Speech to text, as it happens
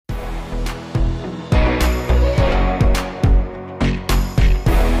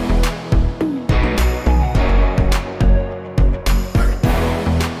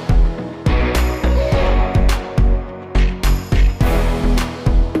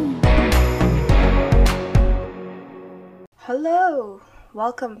Hello,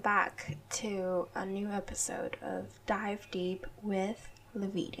 welcome back to a new episode of Dive Deep with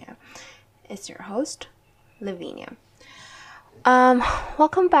Lavinia. It's your host, Lavinia.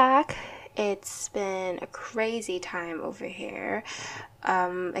 Welcome back. It's been a crazy time over here,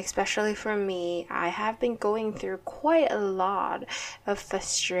 especially for me. I have been going through quite a lot of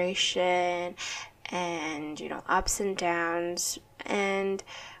frustration and, ups and downs, and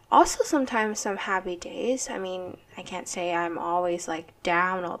also sometimes some happy days. I mean, I can't say I'm always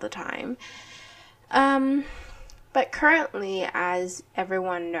down all the time. But currently, as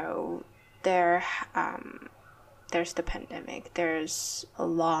everyone knows, there's the pandemic. There's a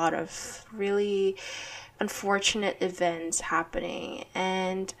lot of really unfortunate events happening,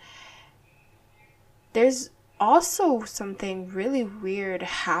 and there's also something really weird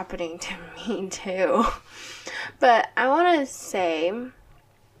happening to me too. But I want to say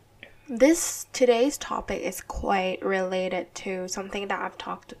today's topic is quite related to something that I've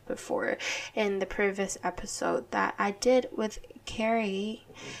talked before in the previous episode that I did with Carrie.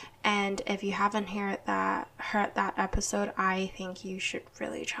 And if you haven't heard that episode, I think you should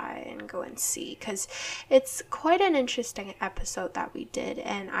really try and go and see, because it's quite an interesting episode that we did,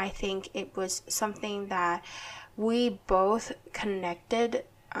 and I think it was something that we both connected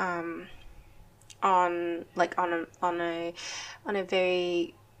on a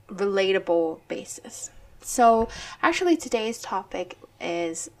very relatable basis. So actually today's topic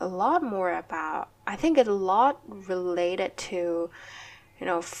is a lot more about, I think it's a lot related to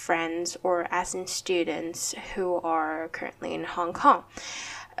friends, or as in students who are currently in Hong Kong.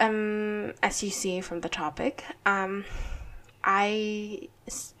 As you see from the topic, I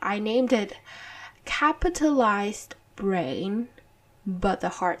named it Capitalized Brain, but the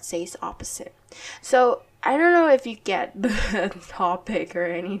heart says opposite. So I don't know if you get the topic or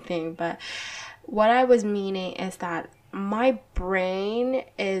anything, but what I was meaning is that my brain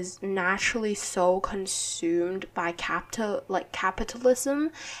is naturally so consumed by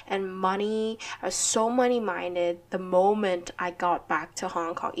capitalism and money. I was so money-minded the moment I got back to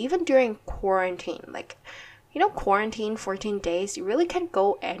Hong Kong, even during quarantine. Quarantine, 14 days, you really can't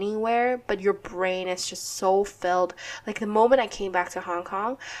go anywhere, but your brain is just so filled. The moment I came back to Hong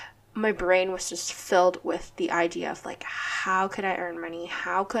Kong, my brain was just filled with the idea of how could I earn money?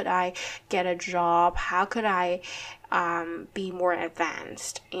 How could I get a job? How could I be more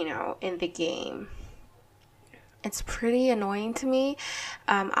advanced, in the game? It's pretty annoying to me.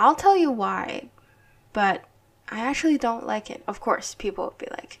 I'll tell you why, but I actually don't like it. Of course, people would be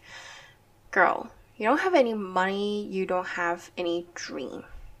like, girl, you don't have any money, you don't have any dream.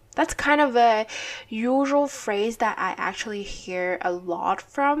 That's kind of a usual phrase that I actually hear a lot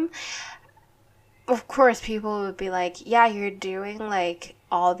from. Of course, people would be like, yeah, you're doing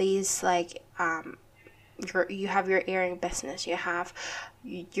all these you have your earring business,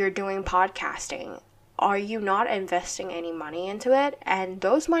 you're doing podcasting. Are you not investing any money into it? And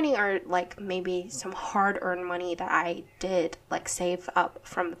those money are maybe some hard-earned money that I did save up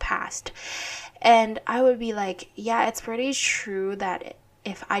from the past. And I would be like, yeah, it's pretty true that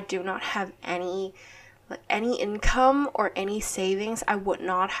if I do not have any income or any savings, I would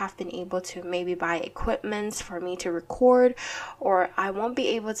not have been able to maybe buy equipments for me to record, or I won't be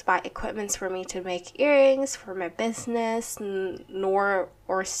able to buy equipments for me to make earrings for my business, nor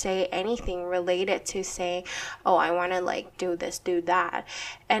or say anything related to saying, oh, I want to do this, do that.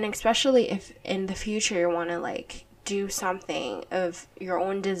 And especially if in the future you want to do something of your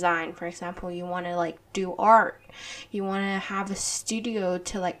own design. For example, you want to do art, you want to have a studio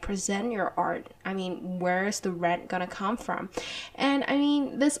to present your art. I mean, where is the rent gonna come from? And I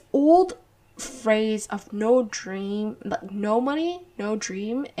mean, this old phrase of no dream, no money, no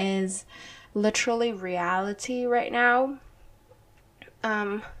dream is literally reality right now.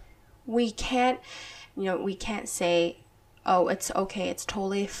 We can't say, oh, it's okay, it's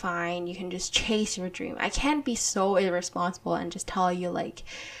totally fine, you can just chase your dream. I can't be so irresponsible and just tell you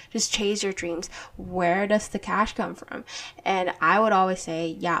just chase your dreams. Where does the cash come from? And I would always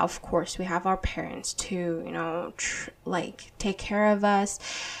say, yeah, of course, we have our parents to take care of us.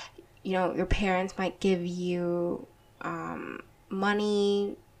 Your parents might give you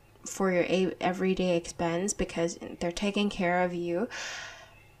money for your everyday expense because they're taking care of you.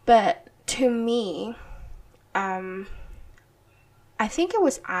 But to me, I think it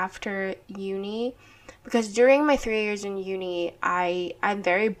was after uni, because during my 3 years in uni, I'm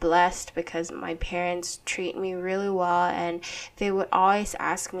very blessed because my parents treat me really well, and they would always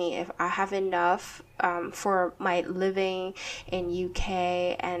ask me if I have enough for my living in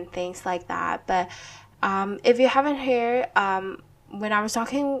UK and things like that. But if you haven't heard, when I was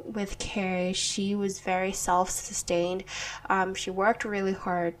talking with Carrie, she was very self-sustained. She worked really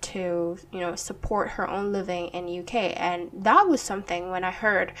hard to, support her own living in UK. And that was something, when I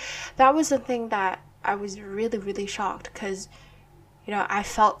heard, that was something that I was really, really shocked, because, I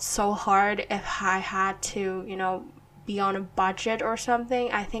felt so hard if I had to, be on a budget or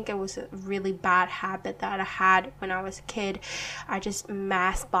something. I think it was a really bad habit that I had when I was a kid. I just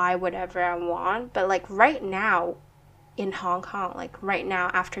mass buy whatever I want. But like right now, in Hong Kong, like right now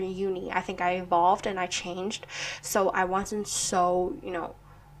after uni, I think I evolved and I changed. So I wasn't so,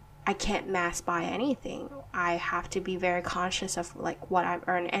 I can't mass buy anything. I have to be very conscious of like what I'm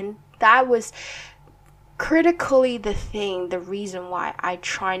earning. And that was critically the reason why I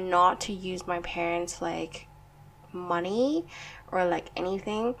try not to use my parents' like money or like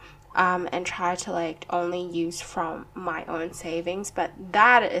anything, and try to like only use from my own savings. But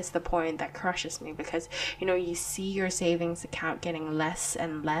that is the point that crushes me, because you see your savings account getting less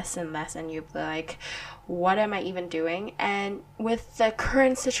and less and less, and you're like, what am I even doing? And with the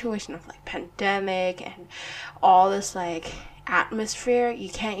current situation of like pandemic and all this like atmosphere, you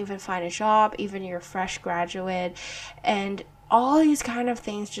can't even find a job, even you're a fresh graduate, and all these kind of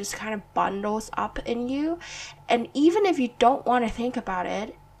things just kind of bundles up in you. And even if you don't want to think about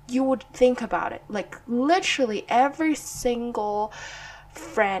it, you would think about it. Like literally every single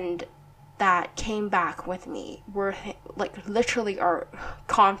friend that came back with me were like, literally our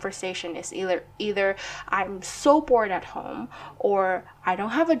conversation is either I'm so bored at home, or I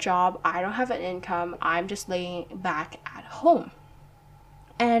don't have a job, I don't have an income, I'm just laying back at home.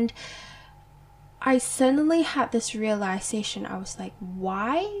 And I suddenly had this realization. I was like,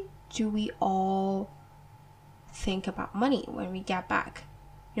 why do we all think about money when we get back?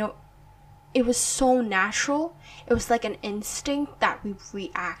 It was so natural. It was like an instinct that we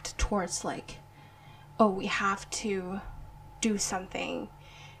react towards, like, oh, we have to do something.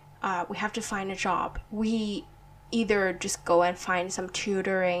 We have to find a job. We either just go and find some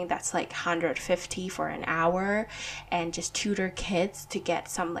tutoring that's like 150 for an hour and just tutor kids to get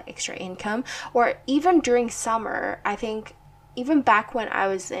some like extra income. Or even during summer, I think even back when I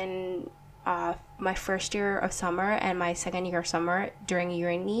was in my first year of summer and my second year of summer during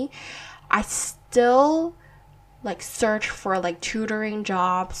uni, I still like search for like tutoring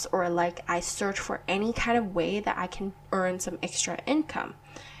jobs, or like I search for any kind of way that I can earn some extra income.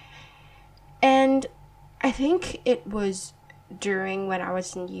 And I think it was during when I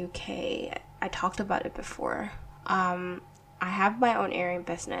was in UK, I talked about it before. I have my own earring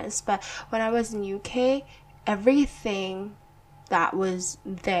business, but when I was in UK, everything that was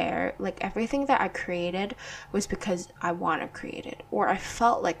there, like everything that I created was because I want to create it, or I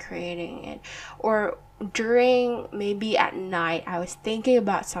felt like creating it, or during maybe at night I was thinking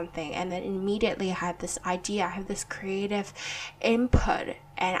about something and then immediately I had this idea, I have this creative input,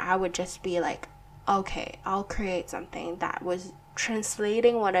 and I would just be like, okay, I'll create something that was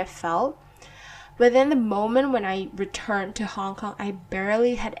translating what I felt. But then the moment when I returned to Hong Kong, I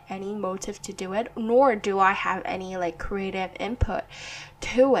barely had any motive to do it, nor do I have any like creative input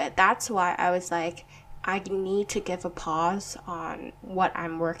to it. That's why I was like, I need to give a pause on what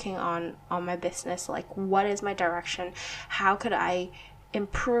I'm working on my business. Like, what is my direction? How could I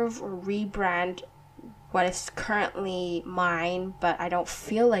improve or rebrand what is currently mine, but I don't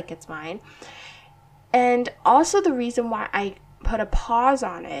feel like it's mine? And also the reason why I put a pause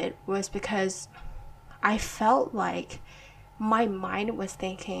on it was because I felt like my mind was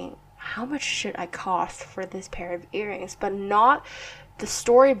thinking, how much should I cost for this pair of earrings? But not the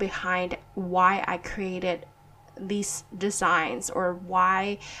story behind why I created these designs or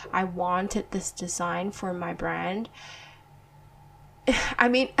why I wanted this design for my brand. I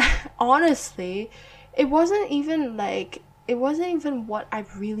mean, honestly, it wasn't even what I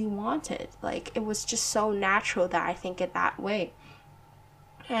really wanted. Like, it was just so natural that I think it that way.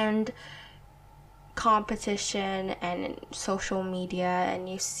 And competition and social media, and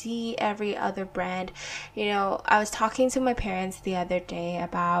you see every other brand. I was talking to my parents the other day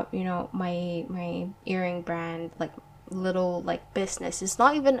about my earring brand, like little like business. It's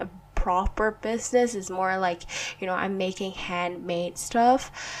not even a proper business, it's more like I'm making handmade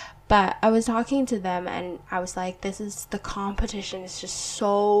stuff. But I was talking to them and I was like, the competition is just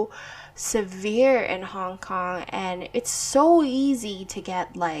so severe in Hong Kong, and it's so easy to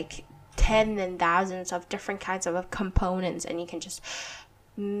get like tens and thousands of different kinds of components, and you can just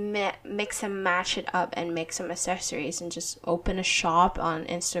mix and match it up and make some accessories and just open a shop on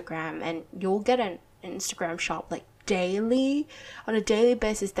Instagram, and you'll get an Instagram shop like on a daily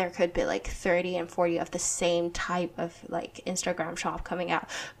basis, there could be like 30 and 40 of the same type of like Instagram shop coming out.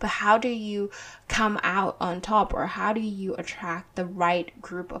 But how do you come out on top, or how do you attract the right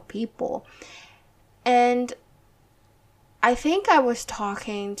group of people? And I think I was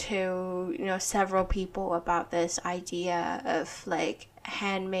talking to, several people about this idea of like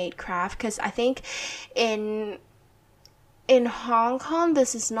handmade craft, because I think in Hong Kong,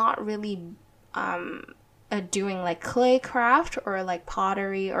 this is not really doing like clay craft or like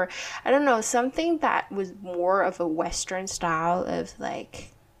pottery, or I don't know, something that was more of a Western style of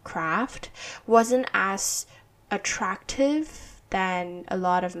like craft wasn't as attractive than a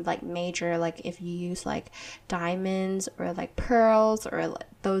lot of like major, like if you use like diamonds or like pearls or like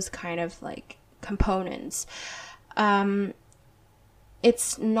those kind of like components.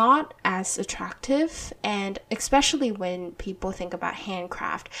 It's not as attractive, and especially when people think about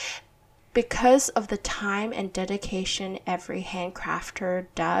handcraft, because of the time and dedication every handcrafter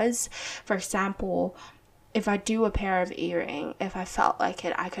does. For example, if I do a pair of earring, if I felt like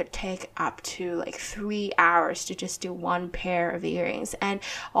it, I could take up to like 3 hours to just do one pair of earrings. And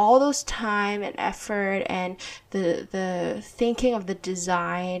all those time and effort and the thinking of the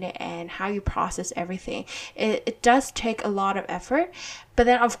design and how you process everything, it does take a lot of effort. But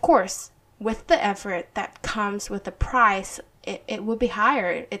then of course, with the effort that comes with the price, it would be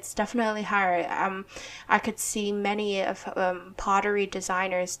higher. It's definitely higher. I could see many of pottery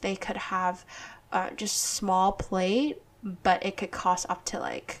designers, they could have just small plate, but it could cost up to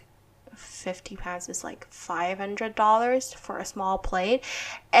like 50 pounds, is like $500 for a small plate.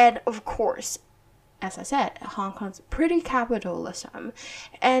 And of course, as I said, Hong Kong's pretty capitalism,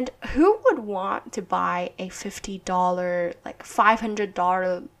 and who would want to buy a $50, like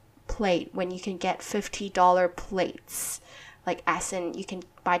 $500 plate when you can get $50 plates? Like, as in, you can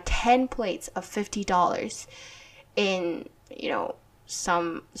buy 10 plates of $50 in,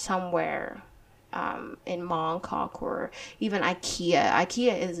 somewhere in Mong Kok, or even IKEA.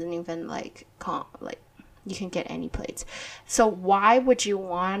 IKEA isn't even like you can get any plates. So why would you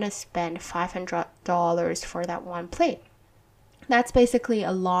want to spend $500 for that one plate? That's basically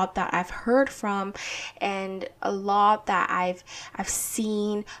a lot that I've heard from, and a lot that I've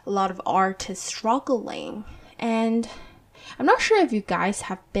seen a lot of artists struggling. And I'm not sure if you guys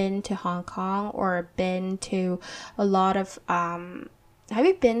have been to Hong Kong or been to a lot of have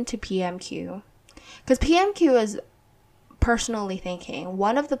you been to PMQ? Because PMQ is, personally thinking,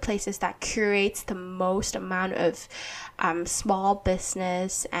 one of the places that curates the most amount of small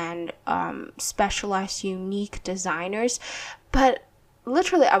business and specialized unique designers. But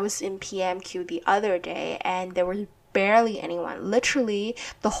literally, I was in PMQ the other day and there was barely anyone. Literally,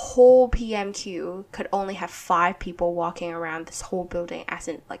 the whole PMQ could only have 5 people walking around this whole building, as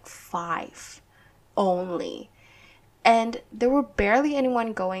in like 5 only. And there were barely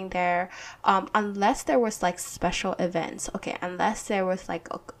anyone going there, unless there was like special events. Okay, unless there was like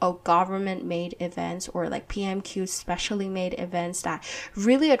a government made events, or like PMQ specially made events that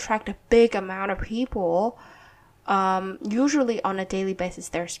really attract a big amount of people. Usually on a daily basis,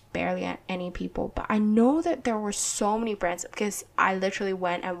 there's barely any people. But I know that there were so many brands, because I literally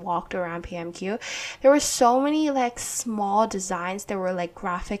went and walked around PMQ. There were so many like small designs. There were like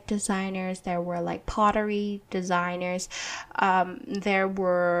graphic designers. There were like pottery designers. There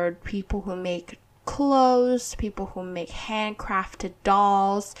were people who make clothes, people who make handcrafted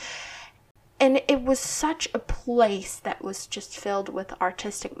dolls. And it was such a place that was just filled with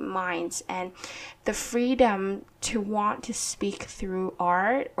artistic minds, and the freedom to want to speak through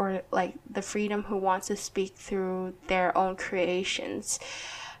art, or like the freedom who wants to speak through their own creations.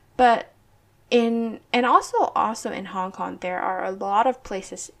 But and also in Hong Kong, there are a lot of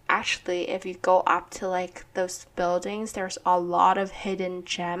places, actually, if you go up to like those buildings, there's a lot of hidden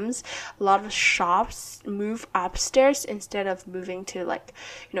gems. A lot of shops move upstairs instead of moving to like,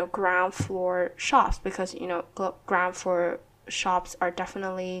 ground floor shops, because, ground floor shops are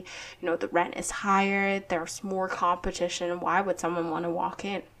definitely, the rent is higher, there's more competition. Why would someone want to walk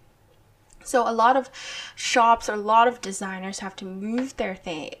in? So a lot of shops, or a lot of designers have to move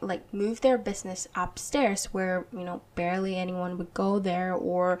their business upstairs, where, barely anyone would go there,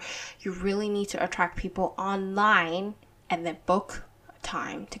 or you really need to attract people online and then book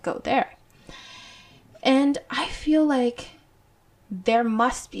time to go there. And I feel like there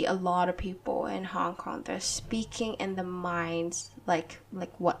must be a lot of people in Hong Kong that are speaking in the minds, like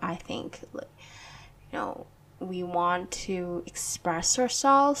what I think, we want to express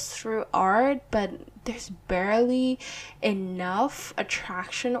ourselves through art, but there's barely enough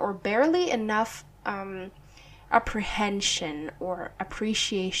attraction, or barely enough apprehension or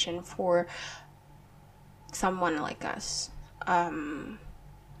appreciation for someone like us.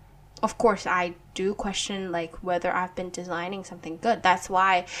 Of course, I do question like whether I've been designing something good. That's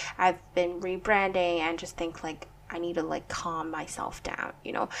why I've been rebranding and just think like I need to like calm myself down.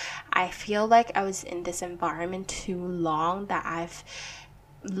 I feel like I was in this environment too long that I've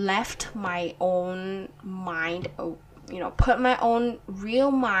left my own mind, put my own real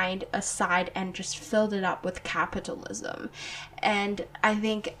mind aside and just filled it up with capitalism. And I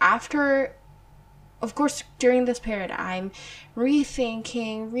think after, of course, during this period, I'm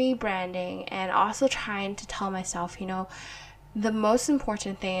rethinking, rebranding, and also trying to tell myself, the most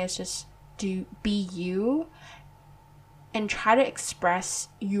important thing is just to be you and try to express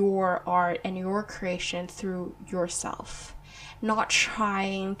your art and your creation through yourself. Not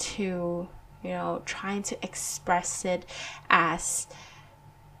trying to express it as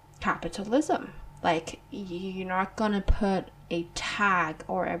capitalism. Like, you're not gonna put a tag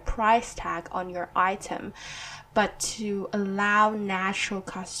or a price tag on your item, but to allow natural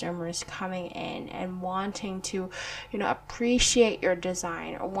customers coming in and wanting to, appreciate your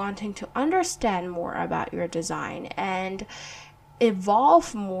design or wanting to understand more about your design and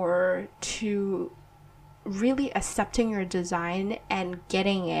evolve more to really accepting your design and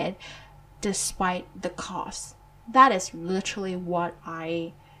getting it despite the cost. That is literally what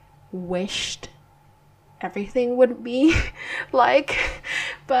I wished everything would be like,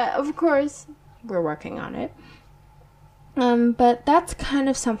 but of course we're working on it. But that's kind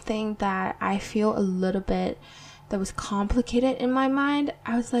of something that I feel a little bit that was complicated in my mind.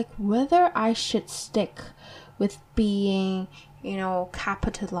 I was like, whether I should stick with being,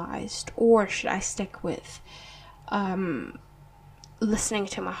 capitalized, or should I stick with listening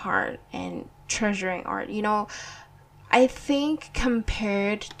to my heart and treasuring art. I think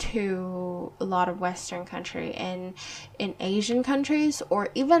compared to a lot of Western country and in Asian countries, or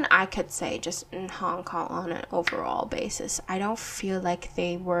even I could say just in Hong Kong on an overall basis, I don't feel like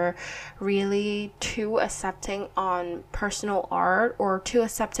they were really too accepting on personal art or too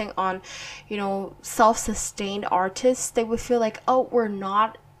accepting on, self-sustained artists. They would feel like, oh, we're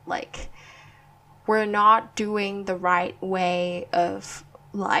not doing the right way of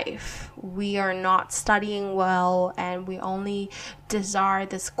life. We are not studying well, and we only desire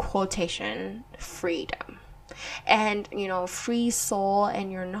this quotation freedom and free soul,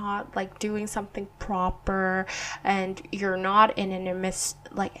 and you're not like doing something proper, and you're not in an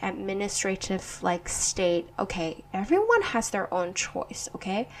administrative like state. Okay, everyone has their own choice.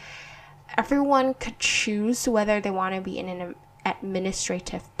 Okay, everyone could choose whether they want to be in an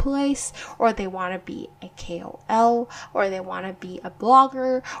administrative place, or they want to be a KOL, or they want to be a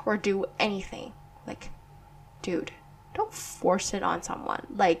blogger, or do anything. Like, dude, don't force it on someone.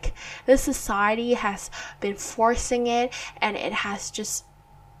 Like, this society has been forcing it, and it has just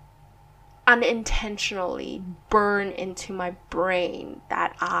unintentionally burned into my brain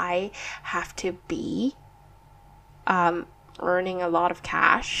that I have to be earning a lot of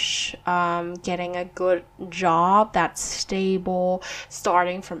cash, getting a good job that's stable,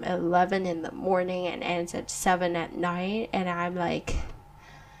 starting from 11 in the morning and ends at 7 at night. And I'm like,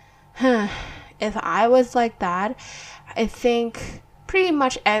 if I was like that, I think pretty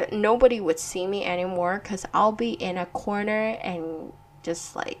much nobody would see me anymore, because I'll be in a corner and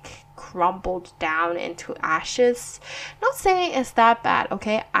just like crumbled down into ashes. Not saying it's that bad,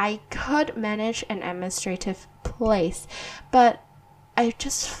 okay? I could manage an administrative place, but I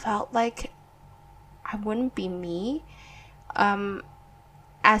just felt like I wouldn't be me.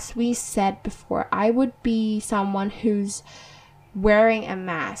 As we said before, I would be someone who's wearing a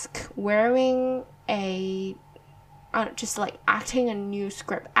mask, wearing a just like acting a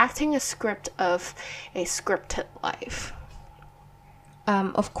script of a scripted life.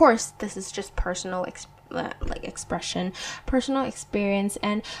 Of course, this is just personal expression, personal experience,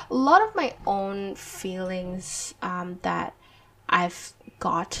 and a lot of my own feelings that I've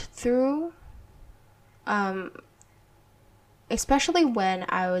got through. Especially when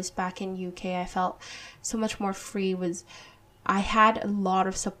I was back in UK, I felt so much more free. I had a lot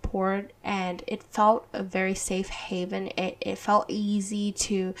of support, and it felt a very safe haven. It felt easy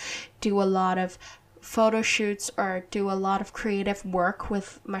to do a lot of photo shoots or do a lot of creative work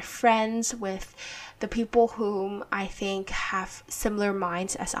with my friends, with the people whom I think have similar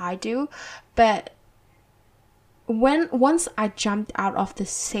minds as I do. But once I jumped out of the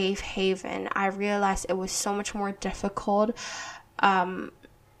safe haven, I realized it was so much more difficult,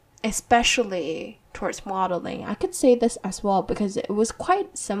 especially towards modeling. I could say this as well because it was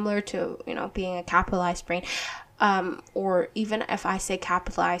quite similar to, being a capitalized brain. Or even if I say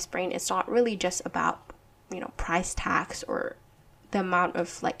capitalized brain, it's not really just about, price tags or the amount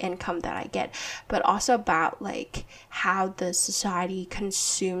of like income that I get, but also about like how the society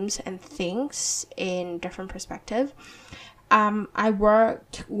consumes and thinks in different perspective. I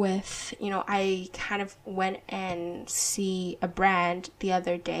worked with, I kind of went and see a brand the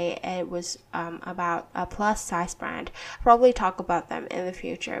other day. It was about a plus size brand. I'll probably talk about them in the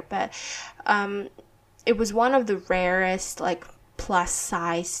future, but it was one of the rarest like plus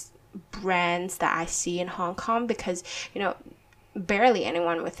size brands that I see in Hong Kong, because barely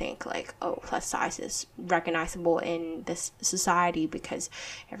anyone would think like, oh, plus size is recognizable in this society because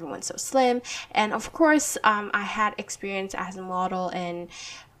everyone's so slim. And of course, I had experience as a model in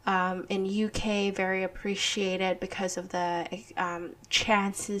UK, very appreciated because of the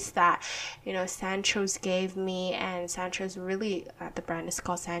chances that Sancho's gave me. And Sancho's really, the brand is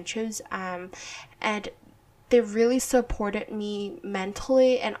called Sancho's, and they really supported me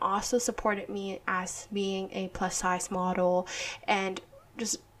mentally and also supported me as being a plus size model, and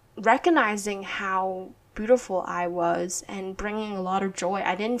just recognizing how beautiful I was and bringing a lot of joy.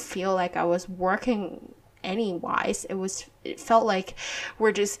 I didn't feel like I was working any-wise. It felt like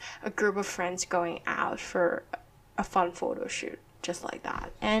we're just a group of friends going out for a fun photo shoot, just like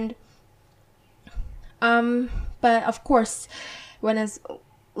that. And but of course, when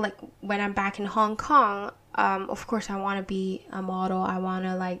I'm back in Hong Kong, of course I want to be a model. I want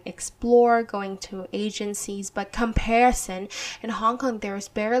to like explore going to agencies, but comparison in Hong Kong, there's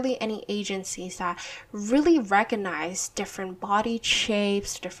barely any agencies that really recognize different body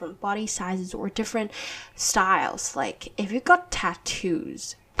shapes, different body sizes, or different styles. Like if you got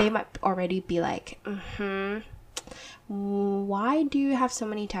tattoos, they might already be like, why do you have so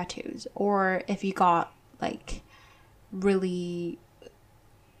many tattoos? Or if you got like really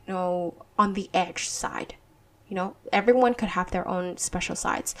on the edge side, everyone could have their own special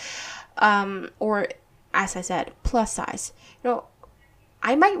sides, or as I said, plus size.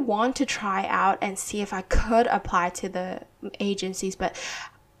 I might want to try out and see if I could apply to the agencies, but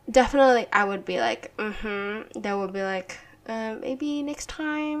definitely I would be like, they would be like, maybe next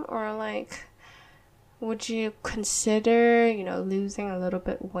time, or like, would you consider losing a little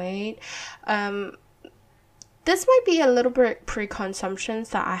bit weight? This might be a little bit preconceptions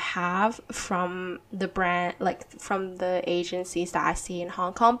that I have from the brand, like from the agencies that I see in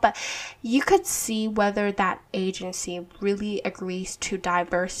Hong Kong, but you could see whether that agency really agrees to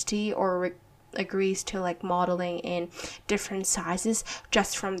diversity or agrees to like modeling in different sizes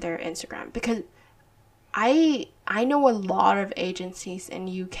just from their Instagram. Because I know a lot of agencies in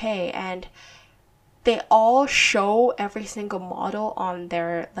UK, and they all show every single model on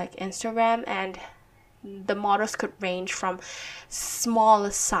their like Instagram, and the models could range from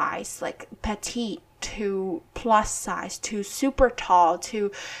smallest size, like petite, to plus size, to super tall,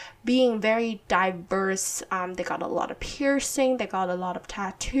 to being very diverse. They got a lot of piercing, they got a lot of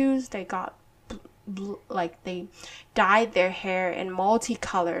tattoos, they got they dyed their hair in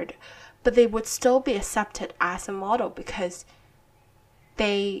multicolored, but they would still be accepted as a model because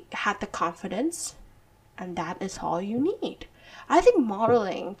they had the confidence, and that is all you need. I think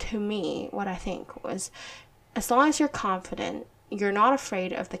modeling, to me, what I think was, as long as you're confident, you're not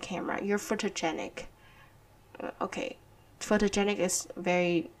afraid of the camera, you're photogenic. Okay, photogenic is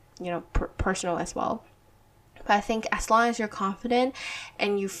very, personal as well. But I think as long as you're confident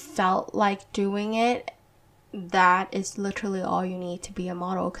and you felt like doing it, that is literally all you need to be a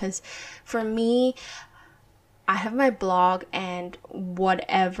model. Because for me, I have my blog, and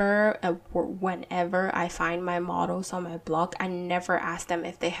whenever I find my models on my blog, I never ask them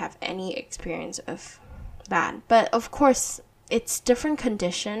if they have any experience of that. But of course, it's different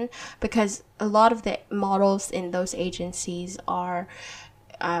condition, because a lot of the models in those agencies are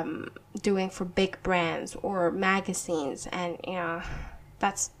doing for big brands or magazines, and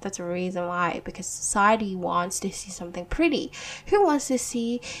that's a reason why, because society wants to see something pretty. Who wants to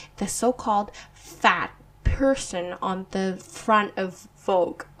see the so-called fat person on the front of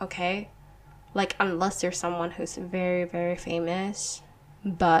Vogue? Okay, like unless there's someone who's very, very famous,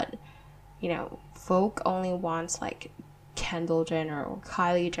 but Vogue only wants like Kendall Jenner or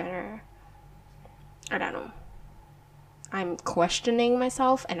Kylie Jenner. I don't know. I'm questioning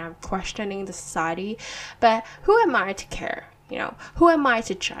myself, and I'm questioning the society, but who am I to care? Who am I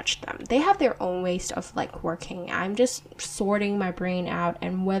to judge them? They have their own ways of like working. I'm just sorting my brain out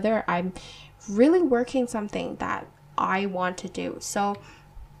and whether I'm really working something that I want to do. So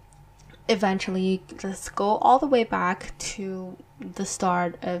eventually, let's go all the way back to the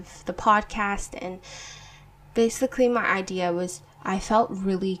start of the podcast. And basically my idea was, I felt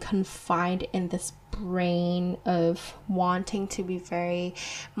really confined in this brain of wanting to be very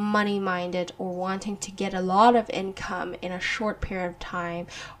money minded, or wanting to get a lot of income in a short period of time,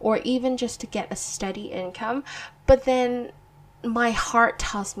 or even just to get a steady income. But then my heart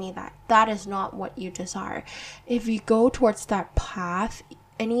tells me that that is not what you desire. If you go towards that path,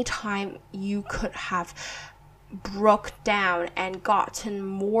 anytime you could have broke down and gotten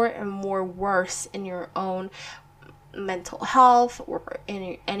more and more worse in your own mental health or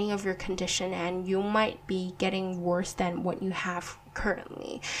in any of your condition, and you might be getting worse than what you have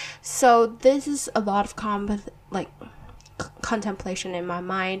currently. So this is a lot of contemplation in my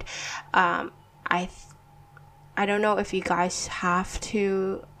mind. I don't know if you guys have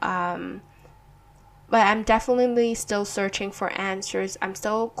to, but I'm definitely still searching for answers. I'm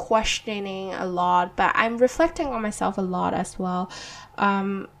still questioning a lot, but I'm reflecting on myself a lot as well.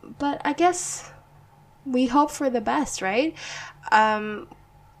 But I guess we hope for the best, right?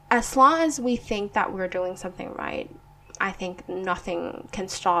 As long as we think that we're doing something right, I think nothing can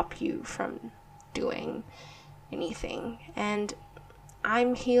stop you from doing anything. And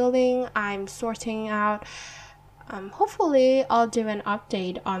I'm healing, I'm sorting out. Hopefully I'll do an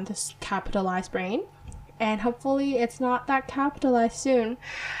update on this capitalized brain, and hopefully it's not that capitalized soon.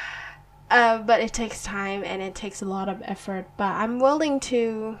 But it takes time and it takes a lot of effort, but I'm willing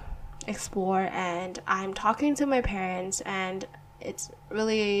to explore, and I'm talking to my parents, and it's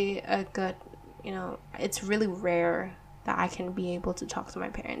really a good, it's really rare that I can be able to talk to my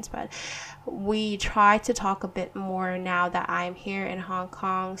parents, but we try to talk a bit more now that I'm here in Hong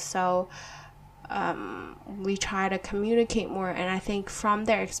Kong. So we try to communicate more, and I think from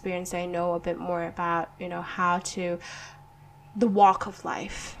their experience I know a bit more about how to the walk of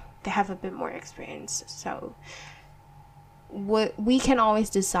life. They have a bit more experience, so we can always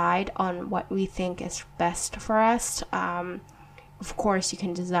decide on what we think is best for us. Of course, you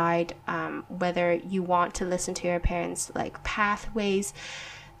can decide whether you want to listen to your parents' pathways.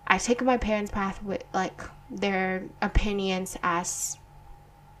 I take my parents' pathway, their opinions, as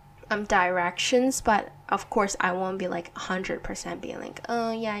directions, but of course I won't be 100% being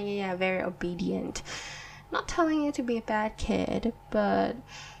oh yeah, very obedient. Not telling you to be a bad kid, but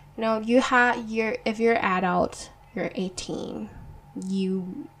if you're adult, you're 18,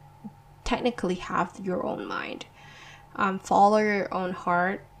 you technically have your own mind. Follow your own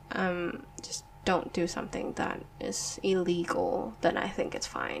heart. Just don't do something that is illegal. Then I think it's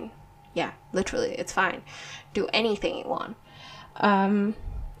fine. Yeah, literally, it's fine. Do anything you want.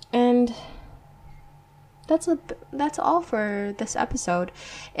 And that's all for this episode.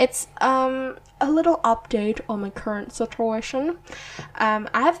 It's a little update on my current situation.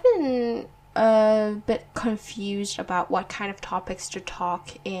 I've been a bit confused about what kind of topics to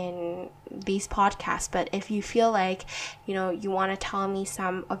talk in these podcasts, but if you feel like you want to tell me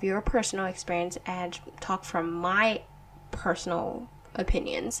some of your personal experience and talk from my personal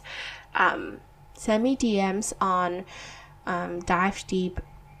opinions, send me DMs on Dive Deep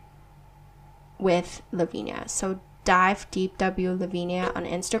with Lavinia. So Dive Deep W Lavinia on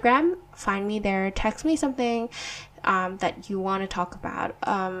Instagram. Find me there. Text me something that you want to talk about.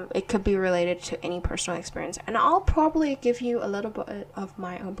 It could be related to any personal experience, and I'll probably give you a little bit of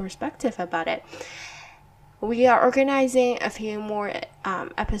my own perspective about it. We are organizing a few more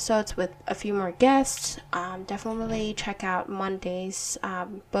episodes with a few more guests. Definitely check out Monday's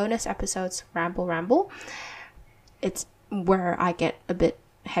bonus episodes, Ramble. It's where I get a bit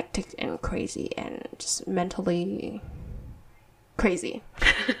hectic and crazy and just mentally crazy.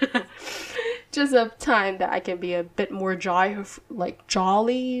 Just a time that I can be a bit more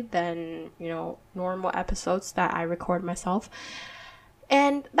jolly than normal episodes that I record myself.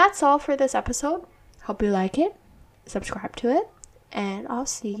 And that's all for this episode. Hope you like it. Subscribe to it, and I'll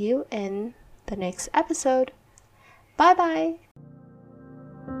see you in the next episode. Bye bye.